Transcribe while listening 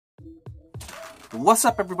What's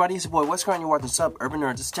up, everybody? It's your boy Wes Grant. You're watching Sub Urban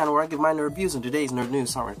Nerd. This is the channel where I give my nerd reviews on today's nerd news.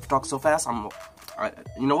 Sorry for talking so fast.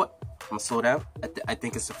 You know what? I'm gonna slow down. I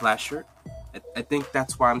think it's the Flash shirt. I think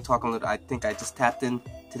that's why I'm talking a little. I think I just tapped into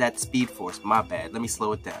that Speed Force. My bad. Let me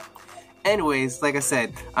slow it down. Anyways, like I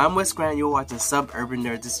said, I'm Wes Grant. You're watching Sub Urban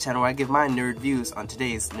Nerd. This is the channel where I give my nerd views on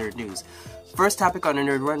today's nerd news. First topic on the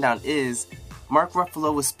nerd rundown is Mark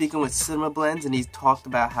Ruffalo was speaking with Cinema Blends, and he talked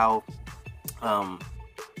about how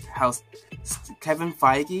Kevin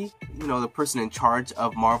Feige, you know, the person in charge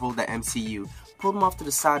of Marvel, the MCU, pulled him off to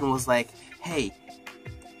the side and was like, "Hey,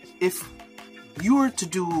 if we were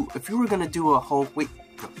going to do a Hulk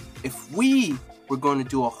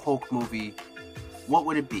movie, what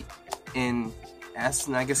would it be?" And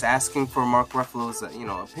asking for Mark Ruffalo's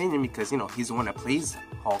opinion, because he's the one that plays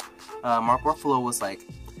Hulk. Mark Ruffalo was like,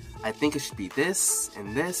 "I think it should be this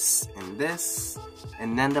and this and this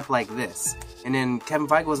and end up like this." And then Kevin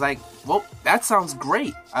Feige was like, "Well, that sounds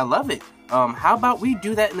great. I love it. How about we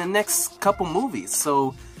do that in the next couple movies?"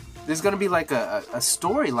 So there's gonna be like a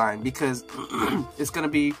storyline, because it's gonna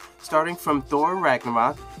be starting from Thor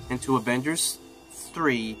Ragnarok into Avengers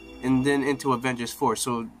 3 and then into Avengers 4.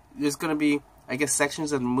 So there's gonna be, I guess,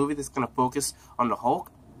 sections of the movie that's gonna focus on the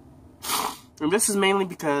Hulk. And this is mainly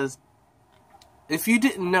because, if you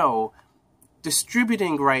didn't know,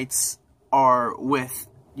 distributing rights are with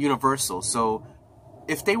Universal. So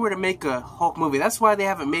if they were to make a Hulk movie, that's why they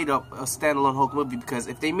haven't made a standalone Hulk movie, because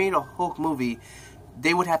if they made a Hulk movie,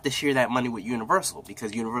 they would have to share that money with Universal,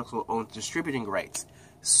 because Universal owns distributing rights.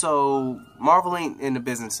 So Marvel ain't in the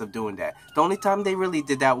business of doing that. The only time they really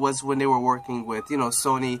did that was when they were working with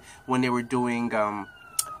Sony, when they were doing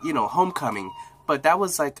Homecoming. But that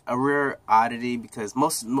was like a rare oddity, because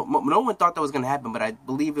no one thought that was going to happen, but I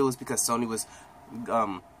believe it was because Sony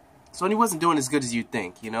wasn't doing as good as you'd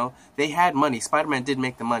think. They had money. Spider-Man did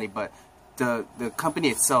make the money, but the company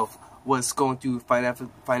itself was going through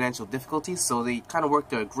financial difficulties, so they kind of worked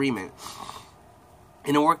the agreement,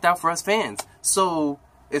 and it worked out for us fans. So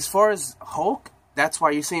as far as Hulk, that's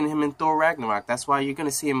why you're seeing him in Thor Ragnarok. That's why you're going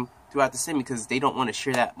to see him throughout the scene, because they don't want to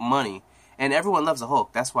share that money. And everyone loves a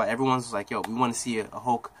Hulk. That's why everyone's like, "Yo, we want to see a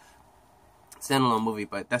Hulk standalone movie,"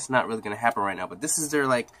 but that's not really going to happen right now. But this is their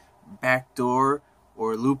like backdoor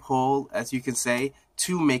or loophole, as you can say,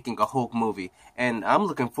 to making a Hulk movie, and I'm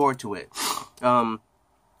looking forward to it.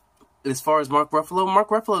 As far as Mark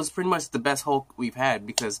Ruffalo is pretty much the best Hulk we've had,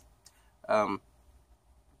 because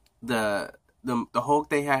the Hulk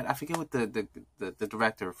they had, I forget what the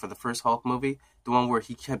director for the first Hulk movie, the one where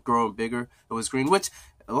he kept growing bigger, it was green, which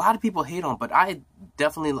a lot of people hate on, but I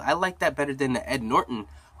like that better than the Ed Norton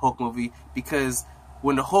Hulk movie, because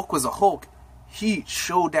when the Hulk was a Hulk, he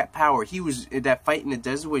showed that power. He was in that fight in the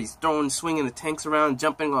desert where he's swinging the tanks around,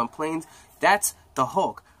 jumping on planes. That's the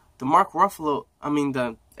Hulk. The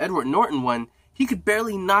the Edward Norton one, he could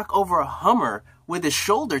barely knock over a Hummer with his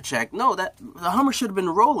shoulder check. No, the Hummer should have been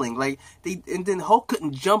rolling. And then Hulk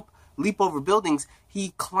couldn't leap over buildings.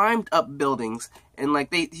 He climbed up buildings, and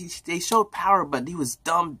they showed power, but he was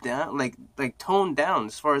dumbed down, like toned down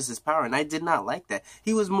as far as his power, and I did not like that.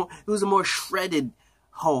 He was a more shredded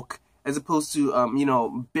Hulk, as opposed to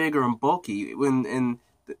bigger and bulky.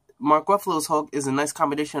 Mark Ruffalo's Hulk is a nice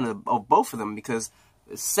combination of both of them, because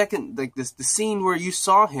the scene where you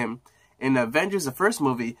saw him in Avengers, the first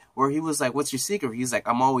movie, where he was like, "What's your secret?" He's like,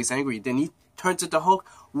 "I'm always angry." Then he turns into Hulk,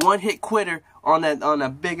 one-hit quitter on a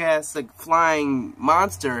big-ass flying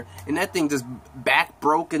monster, and that thing just back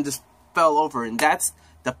broke and just fell over, and that's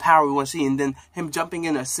the power we want to see. And then him jumping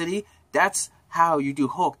in a city, that's how you do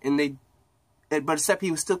Hulk. But except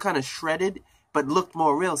he was still kind of shredded, but looked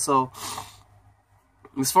more real. So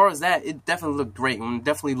as far as that, it definitely looked great. I'm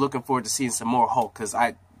definitely looking forward to seeing some more Hulk, because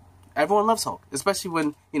everyone loves Hulk, especially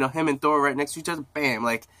when him and Thor right next to each other. Bam!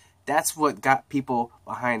 That's what got people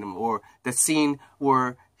behind him. Or the scene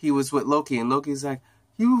where he was with Loki, and Loki's like,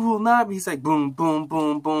 "You will not be." He's like, "Boom, boom,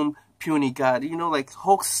 boom, boom, puny god."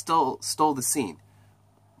 Hulk stole the scene.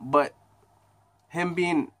 But him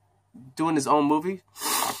doing his own movie,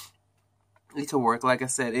 it could work. Like I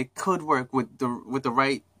said, it could work with the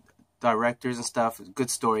right directors and stuff.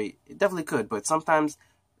 Good story, it definitely could. But sometimes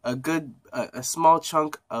a small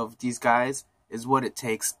chunk of these guys is what it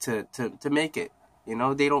takes to make it.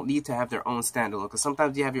 They don't need to have their own standalone, because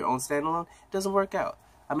sometimes you have your own standalone, it doesn't work out.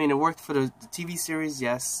 It worked for the TV series,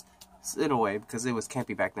 yes, in a way, because it was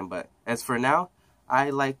campy back then. But as for now,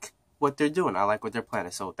 I like what they're doing. I like what they're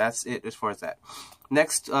planning. So that's it as far as that.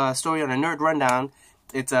 Next story on a nerd rundown.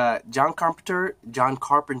 It's John Carpenter,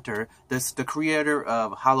 the creator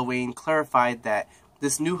of Halloween, clarified that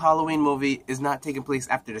this new Halloween movie is not taking place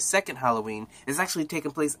after the second Halloween. It's actually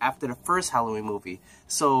taking place after the first Halloween movie.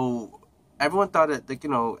 So everyone thought that, like, you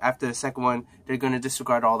know, after the second one, they're going to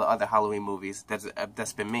disregard all the other Halloween movies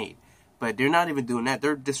that's been made. But they're not even doing that.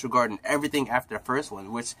 They're disregarding everything after the first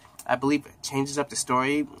one, which I believe changes up the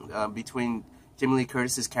story between Jamie Lee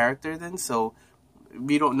Curtis's character then. So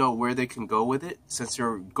we don't know where they can go with it, since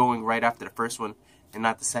they're going right after the first one and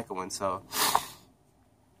not the second one. So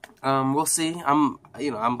we'll see. I'm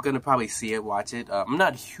gonna probably see it, watch it. I'm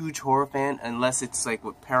not a huge horror fan unless it's like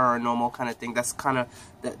with paranormal kind of thing. That's the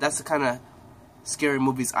kind of scary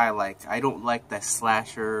movies I like. I don't like the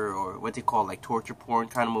slasher or what they call like torture porn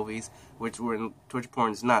kind of movies, which torture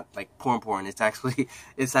porn is not like porn. It's actually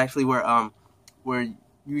where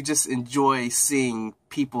you just enjoy seeing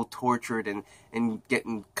people tortured and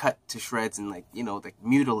getting cut to shreds and, like, you know, like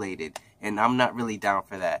mutilated, and I'm not really down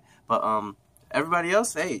for that. But everybody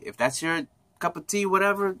else, hey, if that's your cup of tea,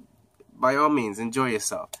 whatever, by all means, enjoy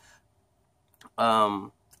yourself.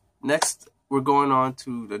 Next, we're going on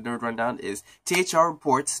to the Nerd Rundown. Is THR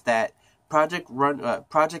reports that THR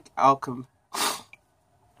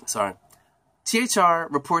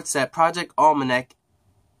reports that Project Almanac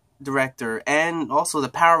director and also the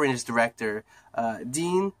Power Rangers director,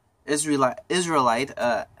 Dean Israelite,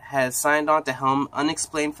 has signed on to helm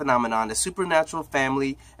Unexplained Phenomenon, a supernatural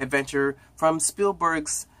family adventure from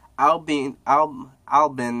Spielberg's Ablin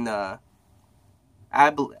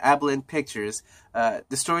Pictures. The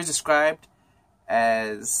story is described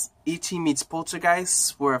as E.T. meets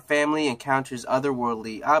Poltergeist, where a family encounters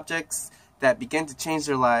otherworldly objects that begin to change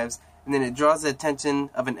their lives, and then it draws the attention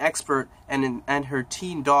of an expert and her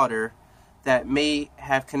teen daughter that may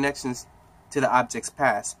have connections to the object's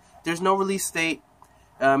past. There's no release date.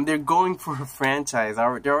 They're going for a franchise.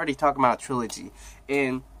 They're already talking about a trilogy.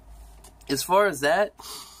 And as far as that,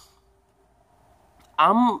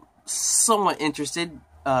 I'm somewhat interested.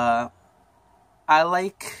 I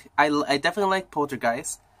definitely like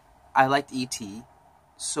Poltergeist. I liked E.T.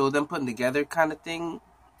 So them putting together kind of thing,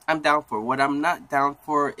 I'm down for. What I'm not down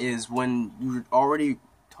for is when you're already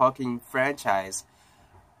talking franchise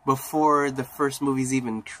before the first movie's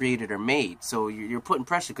even created or made. So you're putting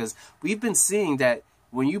pressure, because we've been seeing that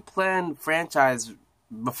when you plan franchise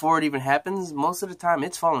before it even happens, most of the time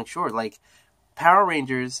it's falling short. Like Power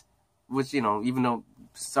Rangers, which, you know, even though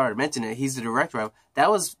started mentioning it, he's the director of, that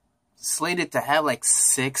was slated to have like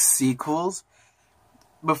 6 sequels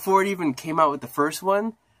before it even came out with the first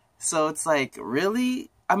one. So it's like, really?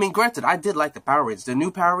 I mean, granted, I did like the Power Rangers. The new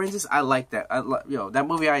Power Rangers, I like that. That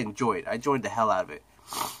movie I enjoyed. I enjoyed the hell out of it.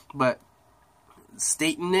 But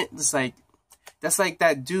stating it, it's like, that's like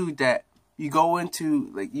that dude that you go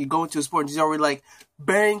into a sport and he's already like,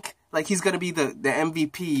 bank, like he's gonna be the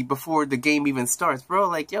MVP before the game even starts. Bro,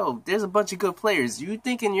 like, yo, there's a bunch of good players. You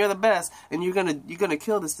thinking you're the best and you're gonna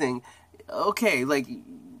kill this thing. Okay, like,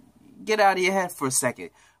 get out of your head for a second.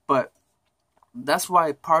 But that's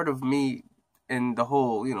why part of me and the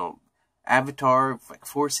whole, you know, Avatar, like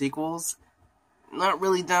 4 sequels, not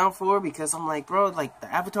really down for, because I'm like, bro, like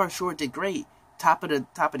the Avatar short did great. Top of the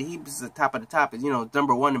heap is the top of the top, is, you know,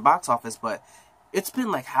 #1 in box office, but it's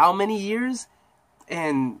been like how many years?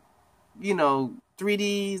 And, you know,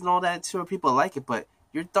 3Ds and all that, sure, people like it, but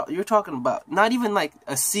you're talking about not even like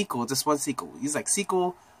a sequel, just 1 sequel. It's like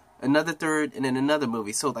sequel, another third, and then another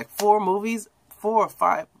movie. So like 4 movies, 4 or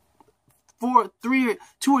 5, 2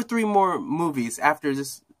 or 3 more movies after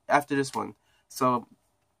this one. So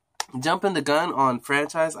jumping the gun on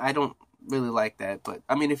franchise, I don't really like that. But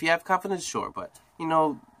I mean, if you have confidence, sure. But, you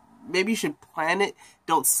know, maybe you should plan it.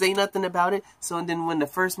 Don't say nothing about it. So then when the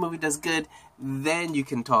first movie does good, then you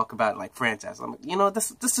can talk about like franchise. I'm like, you know,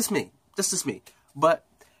 that's just me. That's just me. But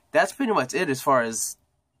that's pretty much it as far as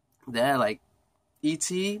that. Like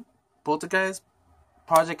E.T., Poltergeist,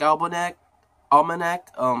 Project Almanac,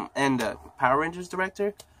 and the Power Rangers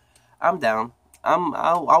director, I'm down.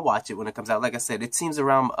 I'll watch it when it comes out. Like I said, it seems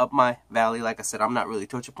around up my valley. Like I said, I'm not really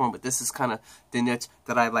torture porn, but this is kind of the niche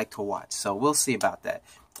that I like to watch. So we'll see about that.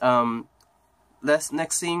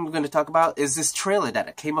 Next thing we're going to talk about is this trailer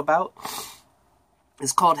that came about.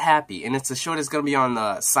 It's called Happy, and it's a show that's going to be on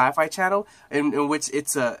the Syfy channel, in which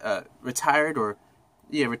it's a retired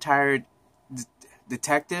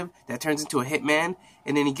detective that turns into a hitman,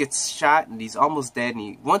 and then he gets shot, and he's almost dead, and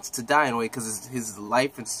he wants to die in a way because his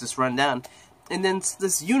life is just run down. And then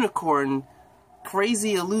this unicorn,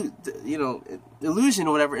 crazy illusion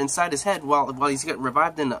or whatever inside his head while he's getting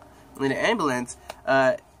revived in an ambulance,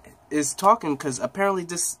 is talking, because apparently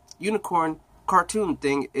this unicorn cartoon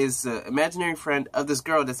thing is the imaginary friend of this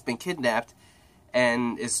girl that's been kidnapped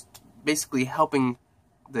and is basically helping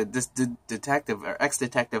this detective or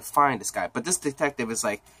ex-detective find this guy. But this detective is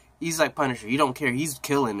like, he's like Punisher. He don't care. He's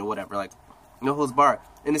killing or whatever. Like, no holds barred.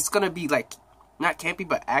 And it's gonna be like not campy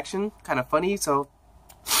but action, kind of funny. So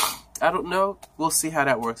I don't know. We'll see how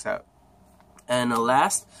that works out. And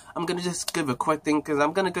last, I'm gonna just give a quick thing because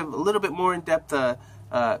I'm gonna give a little bit more in depth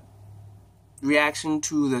reaction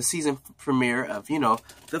to the season premiere of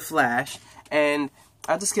The Flash, and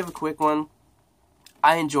I'll just give a quick one.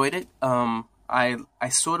 I enjoyed it. I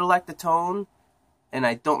sort of like the tone, and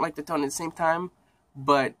I don't like the tone at the same time.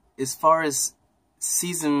 But as far as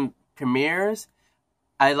season premieres,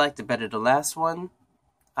 I liked it better the last one.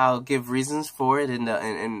 I'll give reasons for it in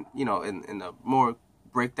the more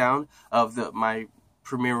breakdown of my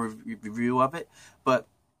premiere review of it. But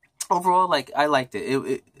overall, like, I liked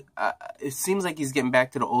it. It seems like he's getting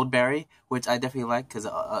back to the old Barry, which I definitely like, because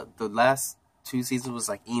the last 2 seasons was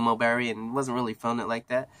like emo Barry and wasn't really feeling it like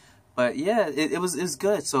that. But yeah, it was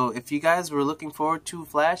good. So if you guys were looking forward to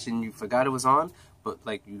Flash and you forgot it was on, but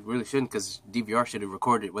like you really shouldn't, because DVR should have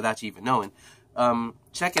recorded it without you even knowing,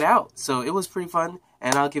 check it out. So it was pretty fun,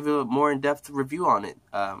 and I'll give you a more in-depth review on it.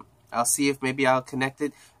 I'll see if maybe I'll connect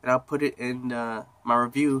it and I'll put it in my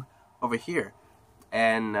review over here,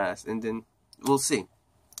 and then we'll see.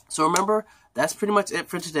 So remember, that's pretty much it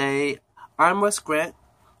for today. I'm Wes Grant.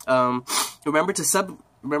 Remember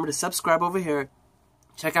to subscribe over here.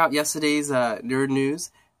 Check out yesterday's nerd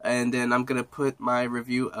news, and then I'm gonna put my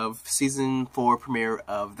review of season 4 premiere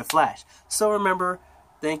of The Flash. So remember,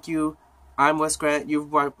 thank you. I'm Wes Grant.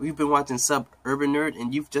 You've been watching Suburban Nerd,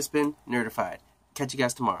 and you've just been nerdified. Catch you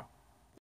guys tomorrow.